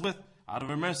ordered us with out of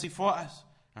a mercy for us,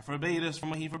 and forbade us from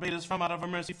what He forbade us from out of a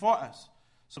mercy for us.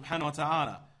 Subhanahu wa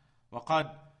ta'ala. وَقَدْ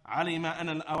عَلِمَ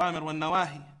أَنَ الْأَوَامِرْ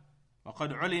وَالنَّوَاهِي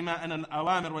وَقَدْ عُلِمَ أَنَ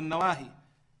الْأَوَامِرْ وَالنَّوَاهِي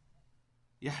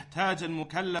يحتاج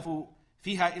المكلف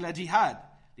فيها إلى جهاد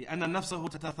لأن نفسه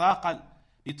تتثاقل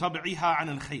بطبعها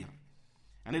عن الخير.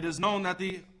 And it is known that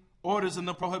the orders and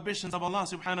the prohibitions of Allah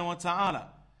subhanahu wa ta'ala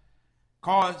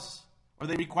cause, or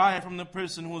they require from the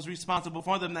person who is responsible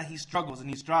for them, that he struggles and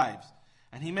he strives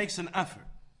and he makes an effort.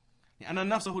 لأن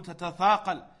نفسه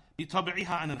تتثاقل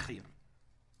بطبعها عن الخير.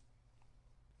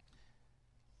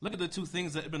 Look at the two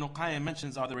things that Ibn Qayyim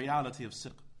mentions are the reality of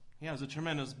sidq. He has a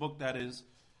tremendous book that is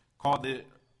called the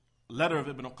Letter of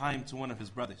Ibn Qayyim to one of his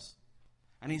brothers.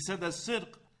 And he said that sidq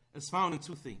is found in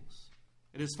two things.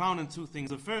 It is found in two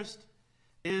things. The first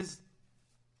is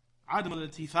عدم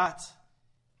الالتفات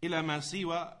إلى ما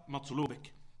سوى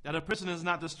مطلوبك. That a person is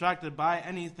not distracted by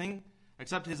anything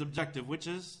except his objective, which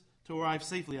is to arrive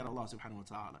safely at Allah subhanahu wa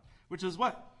ta'ala. Which is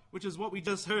what? Which is what we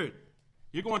just heard.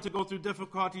 You're going to go through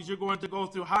difficulties, you're going to go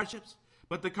through hardships,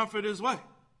 but the comfort is what?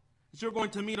 That you're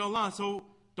going to meet Allah. So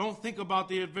don't think about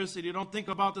the adversity, don't think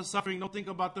about the suffering, don't think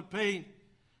about the pain.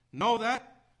 Know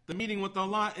that the meeting with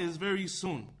Allah is very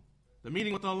soon. The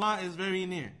meeting with Allah is very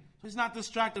near. So he's not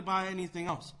distracted by anything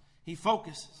else. He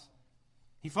focuses.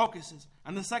 He focuses.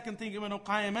 And the second thing Ibn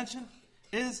Qayyim mentioned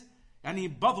is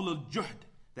badl al-juhd,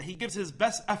 that he gives his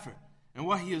best effort in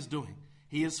what he is doing.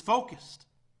 He is focused.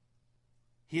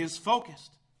 He is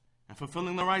focused and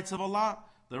fulfilling the rights of Allah,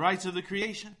 the rights of the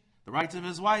creation, the rights of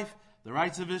his wife, the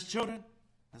rights of his children.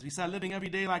 As we said, living every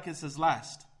day like it's his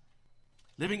last.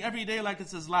 Living every day like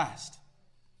it's his last.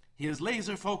 He is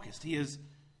laser focused. He is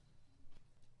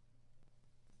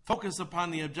focused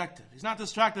upon the objective. He's not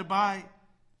distracted by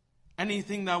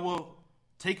anything that will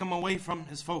take him away from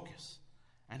his focus.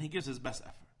 And he gives his best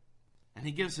effort. And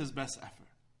he gives his best effort.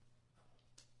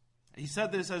 he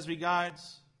said this as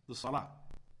regards the salah,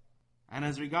 and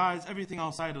as regards everything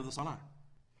outside of the salah.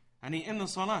 And in the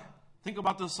salah, think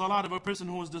about the salah of a person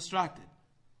who is distracted.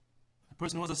 A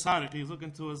person who is a sadiq, he's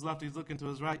looking to his left, he's looking to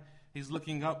his right, he's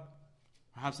looking up.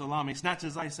 Perhaps Allah may snatch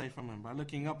his eyesight from him by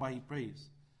looking up while he prays,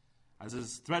 as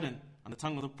is threatened on the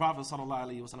tongue of the Prophet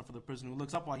ﷺ for the person who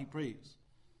looks up while he prays.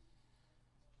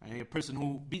 And a person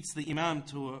who beats the imam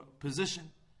to a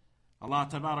position, Allah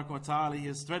Tabarak wa Ta'ala, he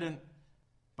is threatened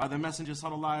by the Messenger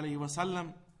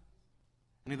ﷺ,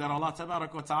 and that Allah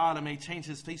Tabarak wa Ta'ala may change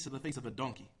his face to the face of a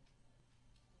donkey.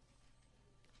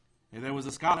 And there was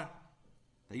a scholar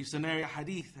that used to narrate a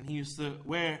hadith, and he used to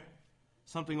wear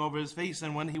something over his face,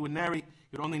 and when he would narrate,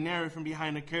 he would only narrate from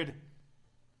behind a curtain.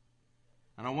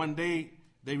 And on one day,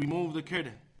 they removed the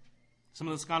curtain. Some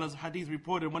of the scholars of hadith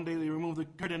reported one day they removed the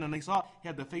curtain and they saw he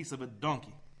had the face of a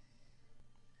donkey.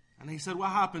 And he said, "What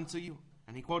happened to you?"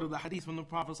 And he quoted the hadith from the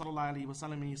Prophet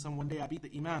ﷺ, and he said, "One day I beat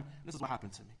the imam, and this is what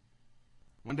happened to me.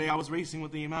 One day I was racing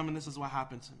with the imam, and this is what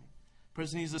happened to me."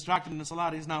 Person, he's distracted in the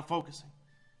salah, he's not focusing.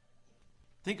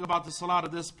 Think about the salah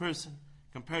of this person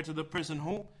compared to the person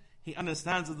who he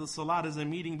understands that the salat is a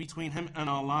meeting between him and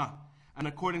Allah. And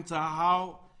according to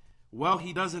how well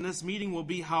he does in this meeting will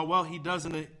be how well he does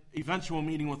in the eventual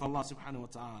meeting with Allah subhanahu wa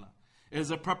ta'ala. It is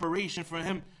a preparation for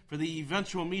him for the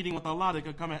eventual meeting with Allah that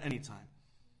could come at any time.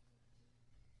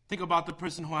 Think about the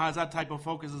person who has that type of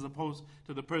focus as opposed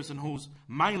to the person who's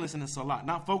mindless in the salat,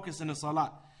 not focused in the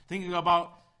salat, thinking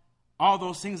about all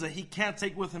those things that he can't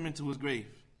take with him into his grave.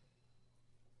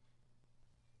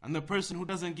 And the person who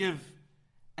doesn't give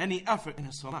any effort in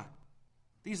his salah.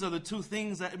 These are the two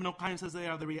things that Ibn al-Qayyim says they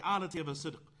are the reality of a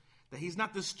sidq. That he's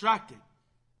not distracted.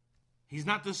 He's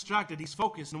not distracted. He's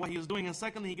focused on what he is doing. And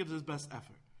secondly, he gives his best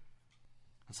effort.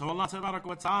 And so Allah Tabarak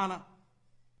wa Ta'ala,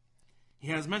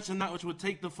 He has mentioned that which would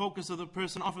take the focus of the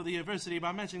person off of the adversity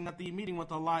by mentioning that the meeting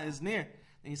with Allah is near.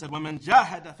 And He said, وَمَنْ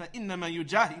جَاهَدَ فَإِنَّمَا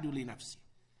يُجَاهِدُ لِنَفْسِهِ.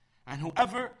 And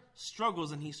whoever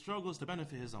struggles, and he struggles to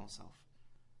benefit his own self.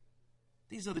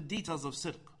 These are the details of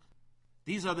sidq.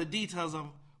 These are the details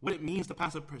of what it means to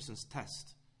pass a person's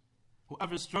test.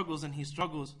 Whoever struggles, and he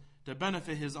struggles to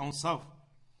benefit his own self.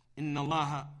 Inna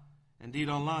Allah, indeed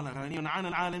Allah, لَغَنِيٌّ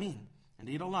عَنِ الْعَالَمِينَ.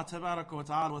 Indeed Allah, Tabaraka wa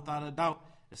Ta'ala, without a doubt,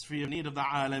 is free of need of the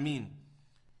alameen.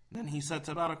 Then He said,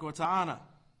 Tabaraka wa Ta'ala,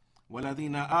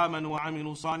 وَالَّذِينَ آمَنُوا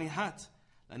وَعَمِلُوا صَالِحَاتٍ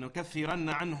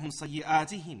لَنُكَفِّرَنَّ عَنْهُمْ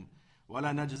سَيِّئَاتِهِمْ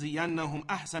وَلَنَجْزِيَنَّهُمْ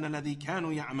أَحْسَنَ الَّذِي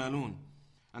كَانُوا يَعْمَلُونَ.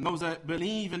 And those that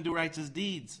believe and do righteous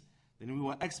deeds, then we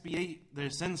will expiate their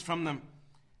sins from them,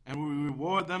 and we will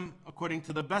reward them according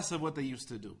to the best of what they used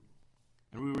to do.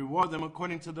 And we will reward them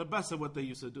according to the best of what they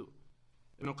used to do.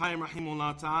 Ibn Qayyim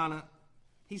rahimahullah ta'ala,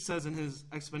 he says in his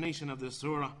explanation of this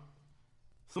surah,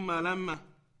 ثُمَّ لَمَّا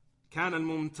كَانَ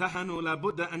الْمُمْتَحَنُ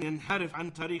لَابُدَّ أَنْ يَنْحَرِفْ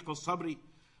عَنْ طَرِيقِ الصَّبْرِ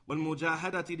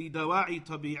وَالْمُجَاهَدَةِ لِدَوَاعِ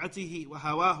طَبِيعَتِهِ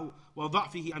وَهَوَاهُ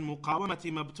وَضَعْفِهِ عَنْ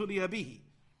مُقَاوَمَةِ مَا ابْتُلِيَ بِهِ.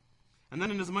 And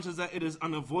then inasmuch as that it is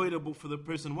unavoidable for the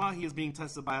person while he is being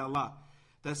tested by Allah,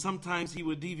 that sometimes he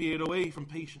would deviate away from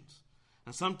patience.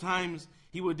 And sometimes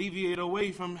he would deviate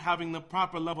away from having the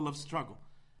proper level of struggle.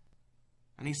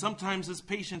 And sometimes his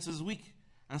patience is weak.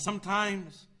 And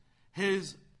sometimes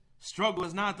his struggle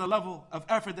is not at the level of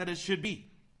effort that it should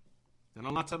be. Then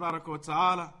Allah Tabaraka wa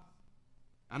Ta'ala,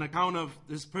 on account of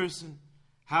this person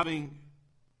having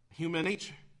human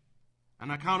nature,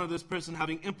 on account of this person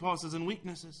having impulses and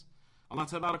weaknesses, Allah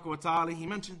Tabaraka wa Ta'ala, He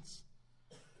mentions,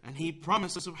 and He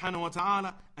promises subhanahu wa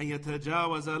ta'ala, أَن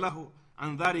يَتَجَاوَزَ لَهُ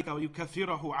عَنْ ذَلِكَ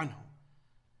وَيُكَفِّرَهُ عَنْهُ.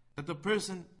 That the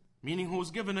person, meaning who's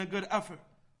given a good effort,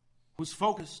 who's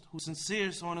focused, who's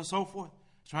sincere, so on and so forth,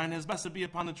 trying his best to be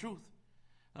upon the truth,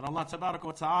 that Allah Tabaraka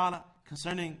wa Ta'ala,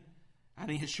 concerning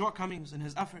adding his shortcomings and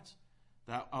his efforts,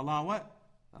 that Allah what?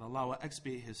 That Allah will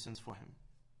expiate his sins for him.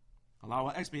 Allah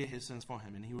will expiate his sins for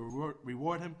him, and He will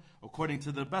reward him according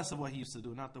to the best of what he used to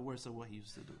do, not the worst of what he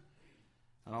used to do.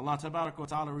 And Allah Tabaraka wa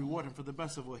Ta'ala reward him for the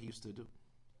best of what he used to do.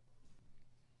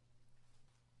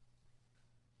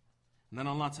 And then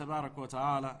Allah Tabaraka wa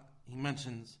Ta'ala, He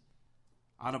mentions,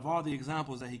 out of all the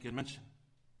examples that He could mention,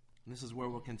 and this is where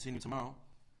we'll continue tomorrow,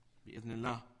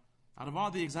 bi'idhnillah, out of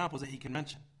all the examples that He can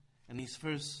mention in these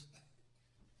first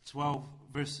 12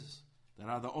 verses, that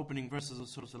are the opening verses of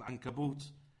Surah Al-Ankabut,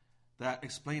 that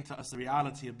explain to us the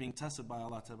reality of being tested by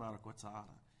Allah Tabaraka wa Ta'ala.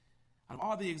 Out of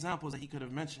all the examples that He could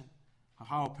have mentioned, of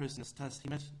how a person is tested, He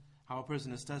mentioned how a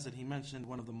person is tested, He mentioned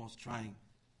one of the most trying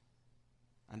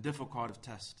and difficult of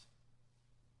tests.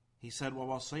 He said,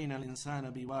 وَوَصَّيْنَا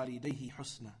الْإِنسَانَ بِوَالِدَيْهِ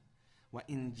حُسْنًا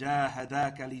وَإِنْ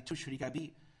جَاهَدَاكَ لِتُشْرِكَ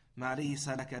بِي مَا لَيْسَ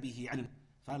لَكَ بِهِ عِلْمٍ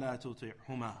فَلَا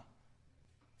تُطِعْهُمَا.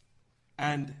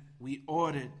 And we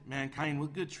ordered mankind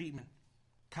with good treatment,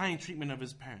 kind treatment of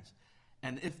his parents.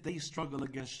 And if they struggle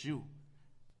against you,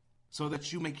 so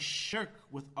that you make shirk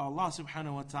with Allah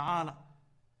subhanahu wa ta'ala,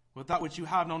 with that which you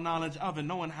have no knowledge of, and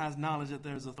no one has knowledge that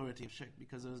there is authority of shirk,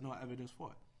 because there is no evidence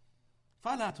for it.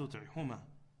 فَلَا تُطِعْهُمَا.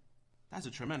 That's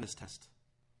a tremendous test.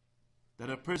 That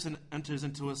a person enters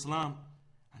into Islam,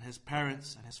 and his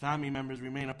parents and his family members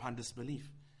remain upon disbelief,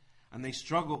 and they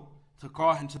struggle to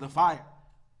call him to the fire.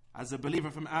 As a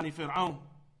believer from Ali Fir'aun,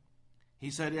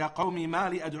 he said, يَا قَوْمِ مَا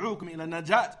لِي أَدْعُوكُمْ إِلَى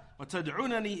النَّجَاةِ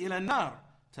وَتَدْعُونَنِي إِلَى النَّارِ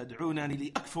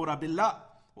تَدْعُونَنِي لِأَكْفُرَ بِاللَّهِ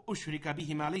وَأُشْرِكَ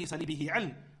بِهِ مَا لَيْسَ لِي بِهِ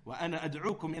عِلْمٍ وَأَنَا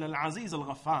أَدْعُوكُمْ إِلَى الْعَزِيزِ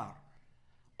الْغَفَّارِ.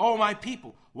 O my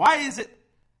people, why is it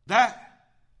that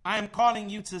I am calling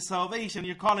you to salvation,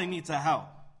 you're calling me to hell?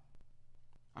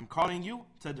 I'm calling you,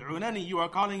 تَدْعُونَنِي, you are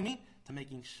calling me to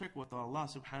making shirk with Allah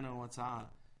subhanahu wa ta'ala,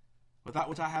 with that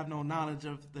which I have no knowledge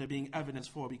of there being evidence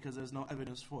for, because there's no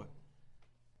evidence for it.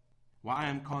 Why I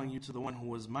am calling you to the one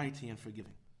who is mighty and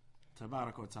forgiving,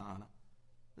 Tabarak wa ta'ala.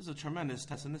 This is a tremendous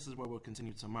test, and this is where we'll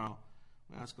continue tomorrow.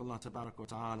 We ask Allah Tabarak wa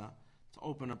ta'ala to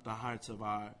open up the hearts of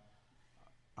our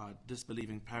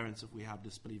disbelieving parents, if we have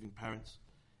disbelieving parents,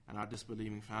 and our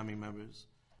disbelieving family members.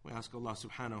 We ask Allah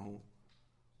subhanahu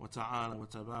wa ta'ala wa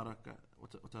tabarak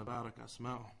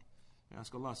asma'uh. We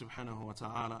ask Allah subhanahu wa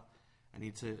ta'ala, and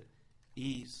He to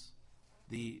ease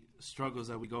the struggles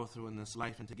that we go through in this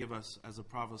life, and to give us, as the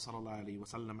Prophet sallallahu alaihi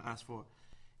wasallam asked for,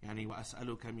 يعني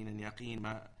وأسألك من اليقين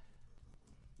ما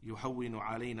يهون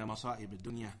علينا مصائب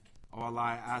الدنيا. Oh Allah,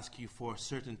 I ask you for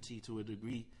certainty to a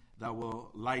degree that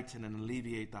will lighten and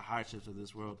alleviate the hardships of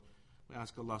this world. We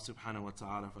ask Allah subhanahu wa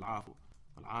ta'ala for al-afu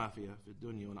wal-afiyah fi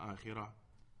dunya wal-akhirah.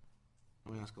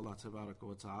 We ask Allah tabaraka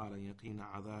wa ta'ala yaqina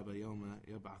adhaba yawma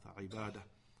yab'ath ibadah,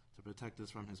 to protect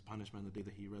us from His punishment the day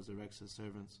that He resurrects His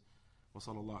servants. Wa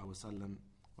sallallahu wa sallam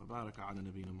wa baraka ala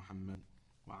nabiyyina Muhammad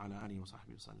wa ala alihi wa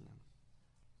sahbihi wa sallam.